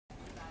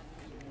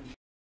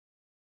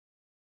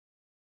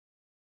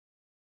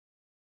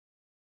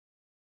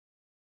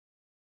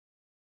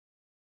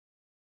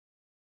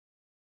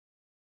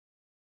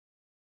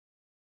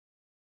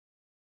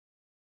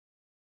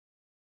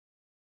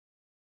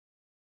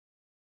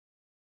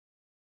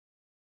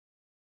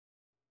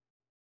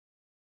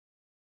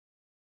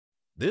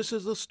This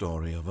is the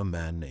story of a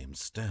man named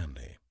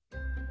Stanley.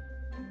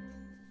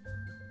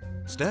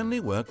 Stanley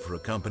worked for a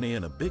company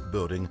in a big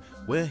building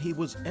where he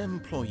was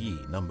employee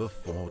number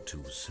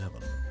 427.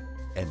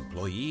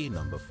 Employee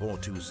number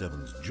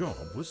 427's job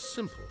was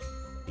simple.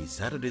 He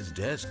sat at his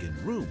desk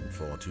in room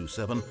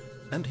 427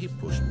 and he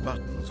pushed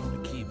buttons on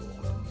a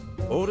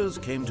keyboard. Orders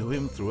came to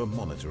him through a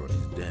monitor on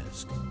his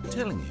desk,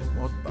 telling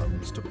him what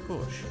buttons to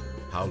push,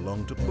 how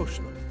long to push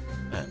them,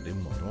 and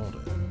in what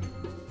order.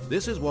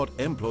 This is what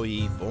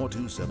employee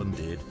 427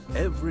 did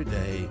every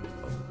day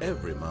of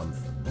every month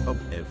of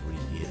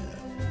every year.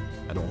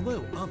 And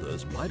although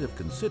others might have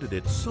considered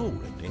it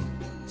soul-rending,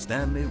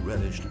 Stanley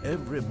relished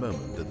every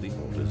moment that the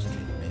orders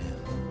came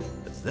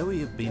in, as though he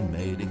had been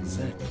made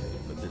exactly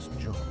for this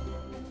job.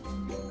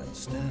 And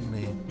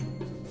Stanley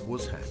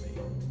was happy.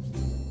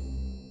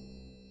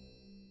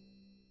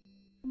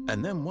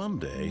 And then one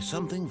day,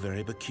 something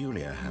very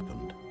peculiar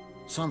happened.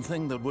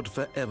 Something that would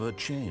forever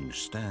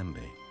change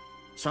Stanley.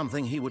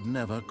 Something he would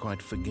never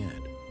quite forget.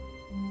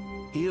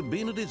 He had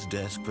been at his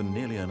desk for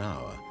nearly an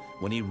hour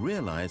when he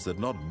realized that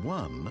not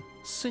one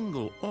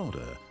single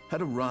order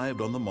had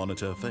arrived on the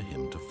monitor for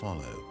him to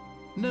follow.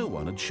 No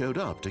one had showed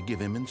up to give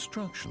him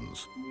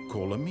instructions,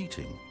 call a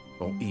meeting,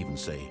 or even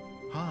say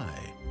hi.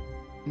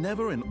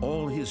 Never in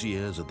all his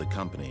years at the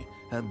company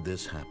had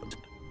this happened,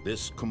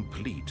 this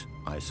complete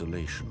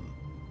isolation.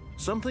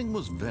 Something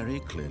was very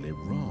clearly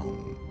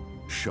wrong.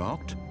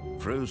 Shocked,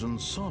 frozen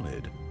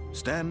solid,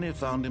 Stanley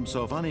found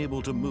himself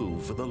unable to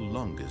move for the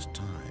longest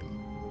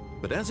time.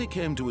 But as he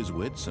came to his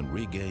wits and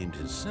regained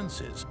his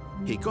senses,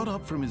 he got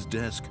up from his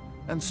desk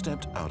and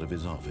stepped out of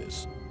his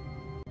office.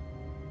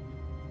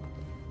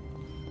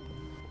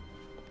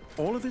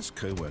 All of his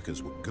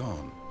co-workers were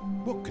gone.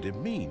 What could it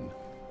mean?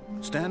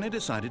 Stanley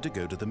decided to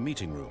go to the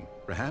meeting room.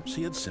 Perhaps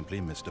he had simply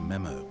missed a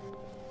memo.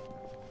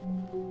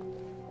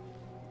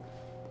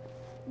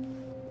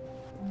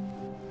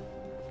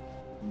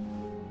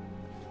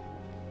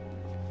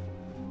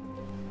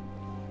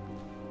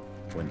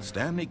 When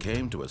Stanley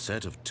came to a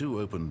set of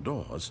 2 open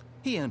doors,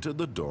 he entered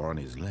the door on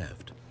his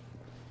left.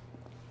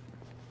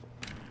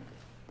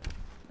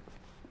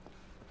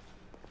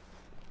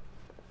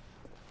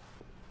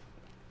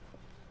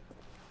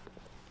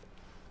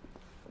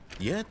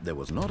 Yet there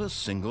was not a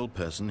single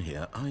person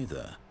here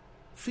either.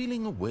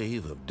 Feeling a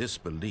wave of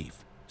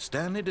disbelief,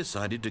 Stanley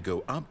decided to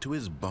go up to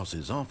his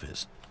boss's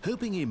office,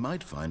 hoping he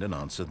might find an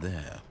answer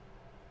there.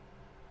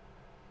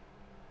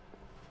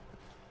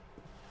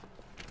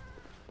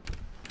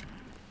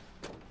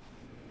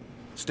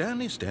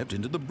 Stanley stepped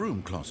into the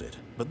broom closet,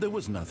 but there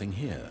was nothing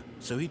here,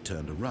 so he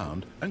turned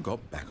around and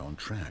got back on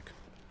track.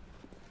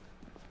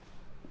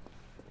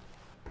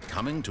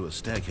 Coming to a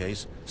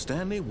staircase,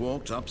 Stanley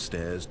walked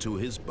upstairs to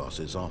his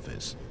boss's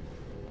office.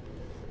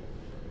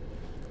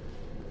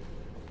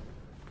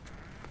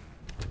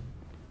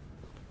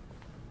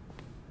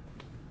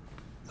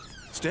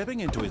 Stepping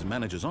into his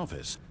manager's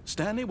office,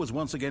 Stanley was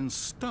once again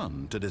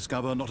stunned to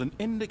discover not an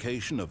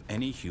indication of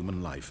any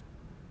human life.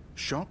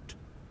 Shocked,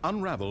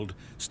 unraveled,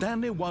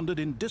 Stanley wondered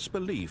in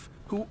disbelief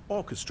who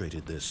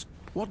orchestrated this.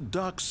 What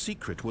dark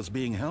secret was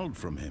being held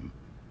from him?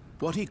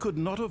 What he could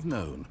not have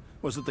known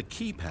was that the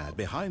keypad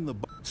behind the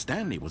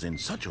Stanley was in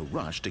such a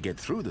rush to get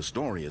through the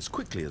story as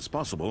quickly as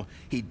possible,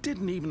 he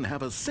didn't even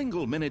have a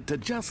single minute to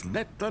just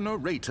let the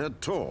narrator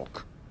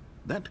talk.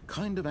 That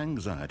kind of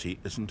anxiety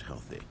isn't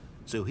healthy,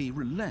 so he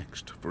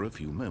relaxed for a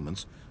few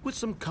moments with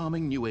some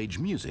calming New Age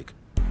music.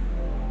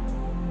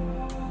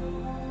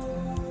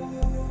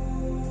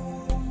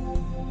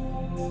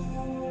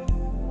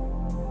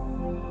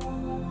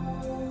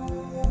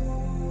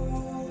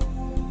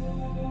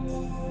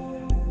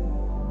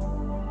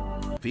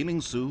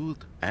 Feeling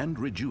soothed and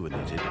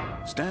rejuvenated,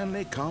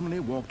 Stanley calmly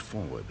walked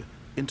forward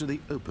into the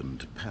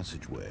opened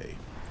passageway.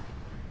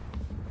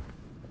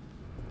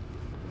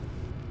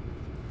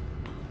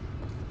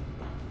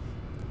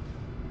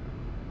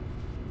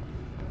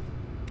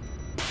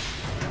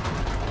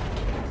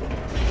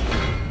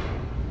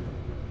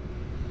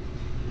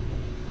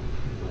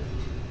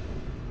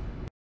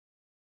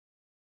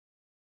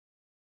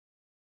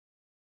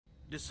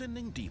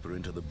 Descending deeper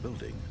into the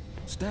building,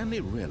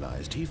 Stanley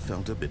realized he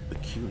felt a bit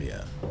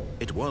peculiar.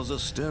 It was a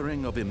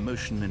stirring of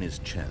emotion in his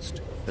chest,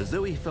 as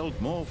though he felt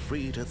more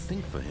free to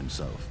think for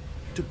himself,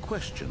 to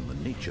question the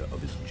nature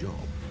of his job.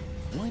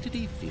 Why did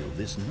he feel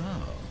this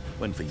now,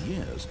 when for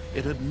years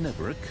it had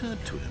never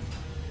occurred to him?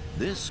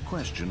 This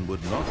question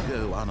would not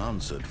go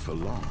unanswered for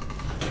long.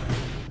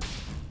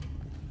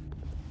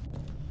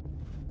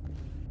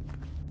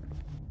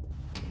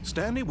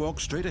 Stanley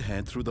walked straight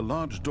ahead through the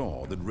large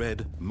door that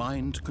read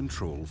Mind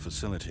Control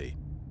Facility.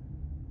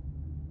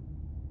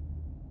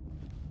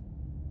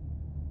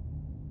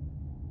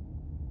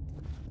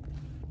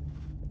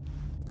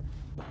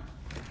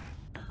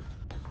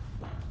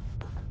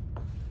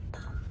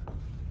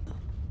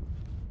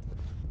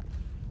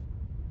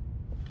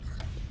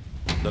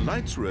 The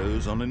lights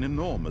rose on an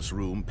enormous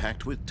room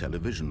packed with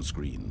television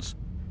screens.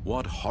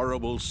 What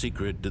horrible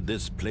secret did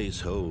this place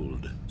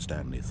hold?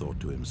 Stanley thought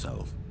to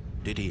himself.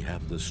 Did he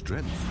have the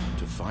strength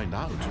to find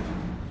out?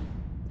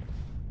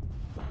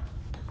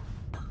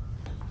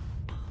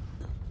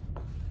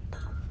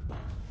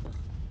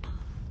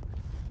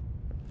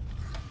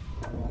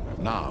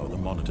 Now the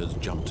monitors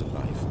jumped to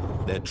life,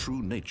 their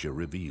true nature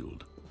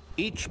revealed.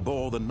 Each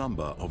bore the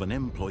number of an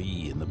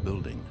employee in the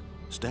building,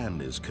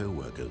 Stanley's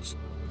co-workers.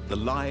 The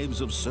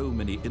lives of so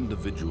many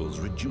individuals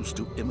reduced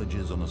to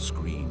images on a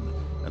screen,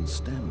 and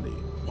Stanley,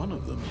 one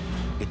of them,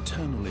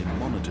 eternally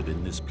monitored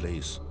in this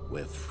place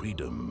where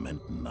freedom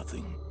meant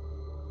nothing.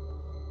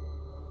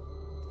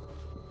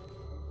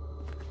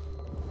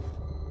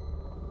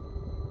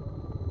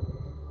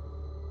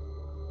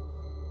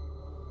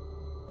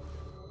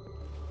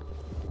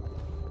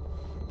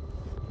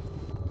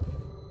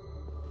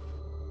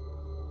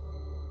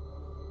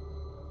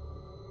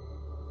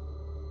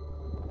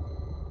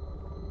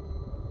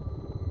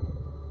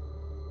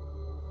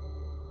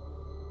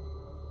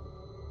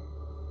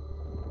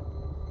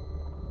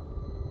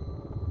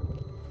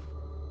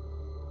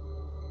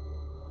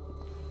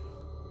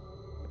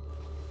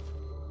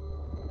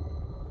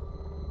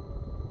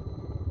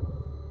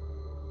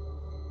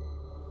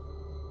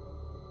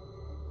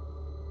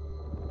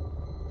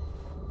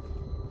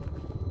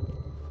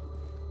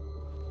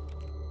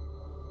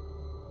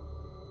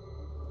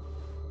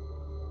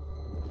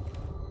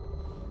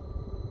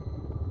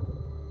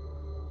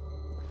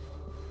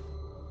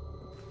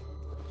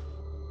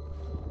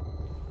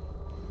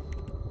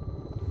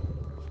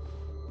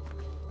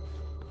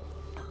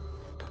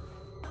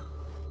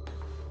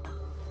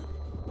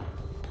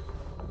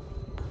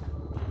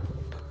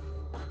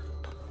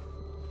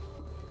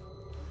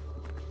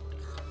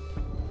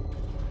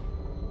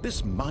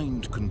 This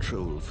mind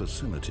control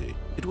facility,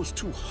 it was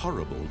too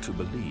horrible to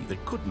believe.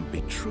 It couldn't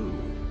be true.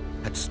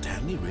 Had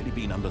Stanley really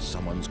been under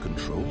someone's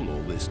control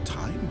all this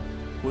time?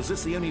 Was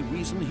this the only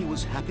reason he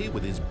was happy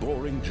with his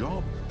boring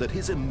job? That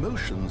his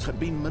emotions had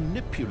been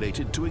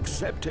manipulated to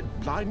accept it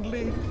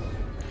blindly?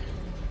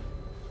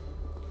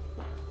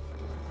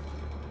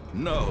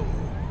 No,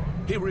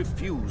 he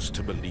refused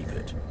to believe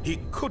it. He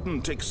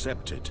couldn't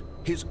accept it.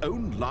 His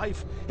own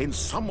life in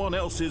someone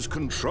else's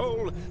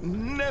control?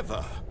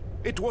 Never!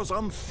 It was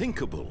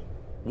unthinkable,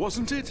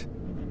 wasn't it?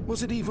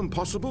 Was it even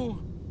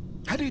possible?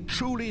 Had he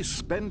truly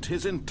spent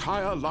his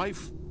entire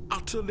life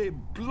utterly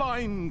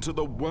blind to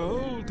the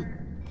world?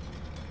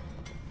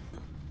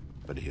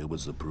 But here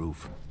was the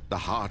proof, the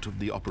heart of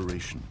the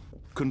operation.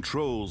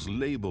 Controls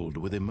labeled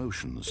with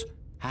emotions,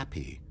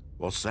 happy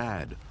or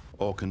sad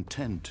or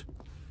content.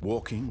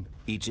 Walking,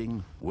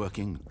 eating,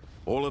 working,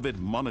 all of it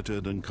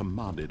monitored and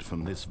commanded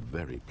from this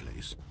very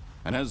place.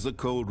 And as the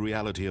cold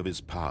reality of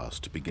his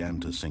past began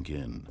to sink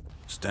in,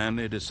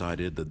 Stanley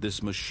decided that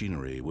this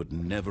machinery would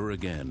never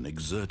again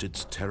exert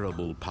its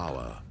terrible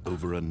power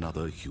over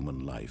another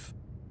human life.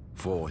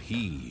 For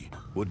he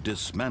would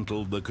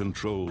dismantle the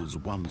controls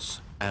once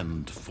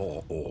and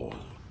for all.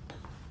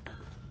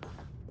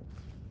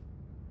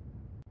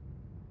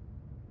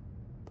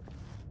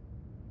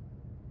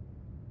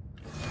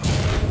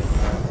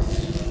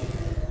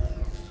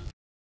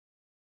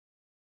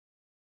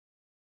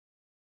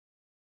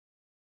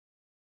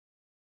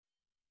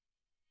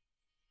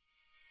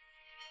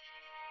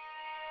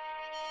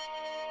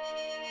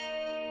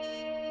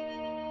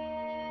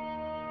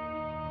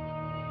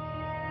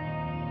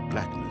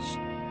 Blackness,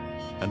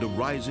 and a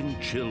rising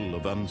chill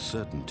of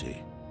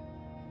uncertainty.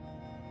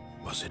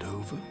 Was it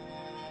over?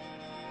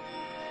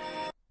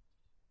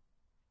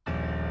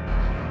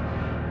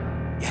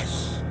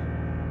 Yes!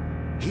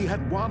 He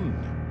had won!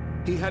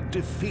 He had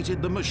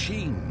defeated the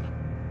machine,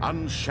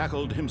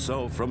 unshackled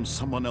himself from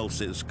someone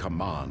else's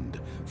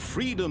command.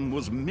 Freedom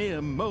was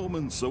mere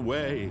moments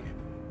away.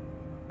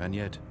 And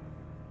yet,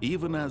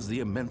 even as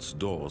the immense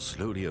door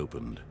slowly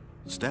opened,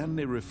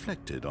 Stanley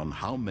reflected on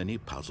how many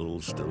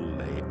puzzles still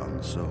lay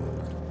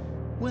unsolved.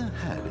 Where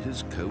had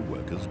his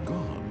co-workers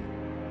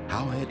gone?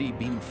 How had he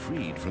been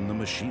freed from the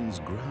machine's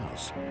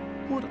grasp?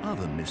 What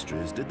other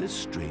mysteries did this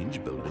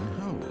strange building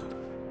hold?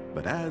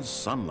 But as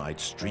sunlight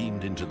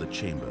streamed into the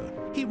chamber,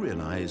 he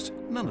realized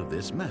none of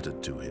this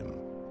mattered to him,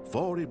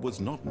 for it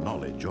was not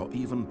knowledge or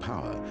even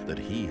power that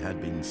he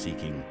had been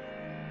seeking,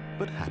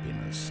 but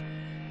happiness.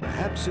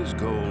 Perhaps his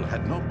goal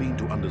had not been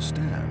to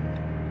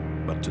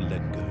understand, but to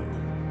let go.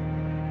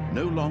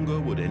 No longer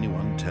would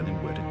anyone tell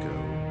him where to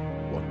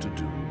go, what to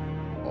do,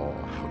 or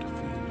how to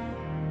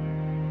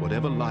feel.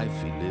 Whatever life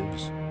he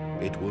lives,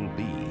 it will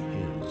be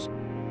his.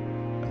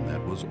 And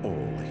that was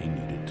all he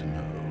needed to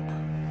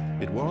know.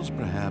 It was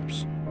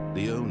perhaps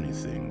the only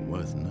thing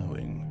worth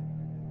knowing.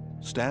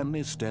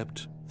 Stanley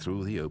stepped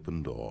through the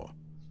open door.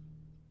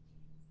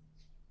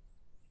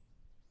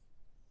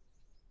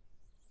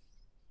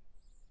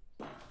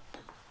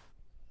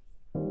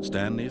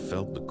 Stanley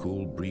felt the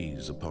cool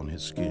breeze upon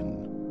his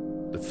skin.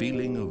 The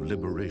feeling of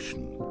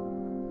liberation,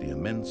 the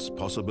immense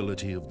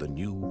possibility of the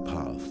new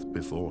path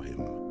before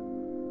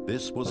him.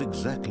 This was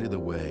exactly the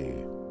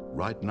way,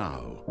 right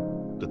now,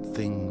 that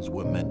things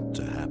were meant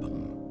to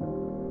happen.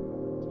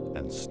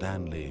 And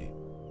Stanley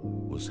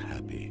was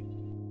happy.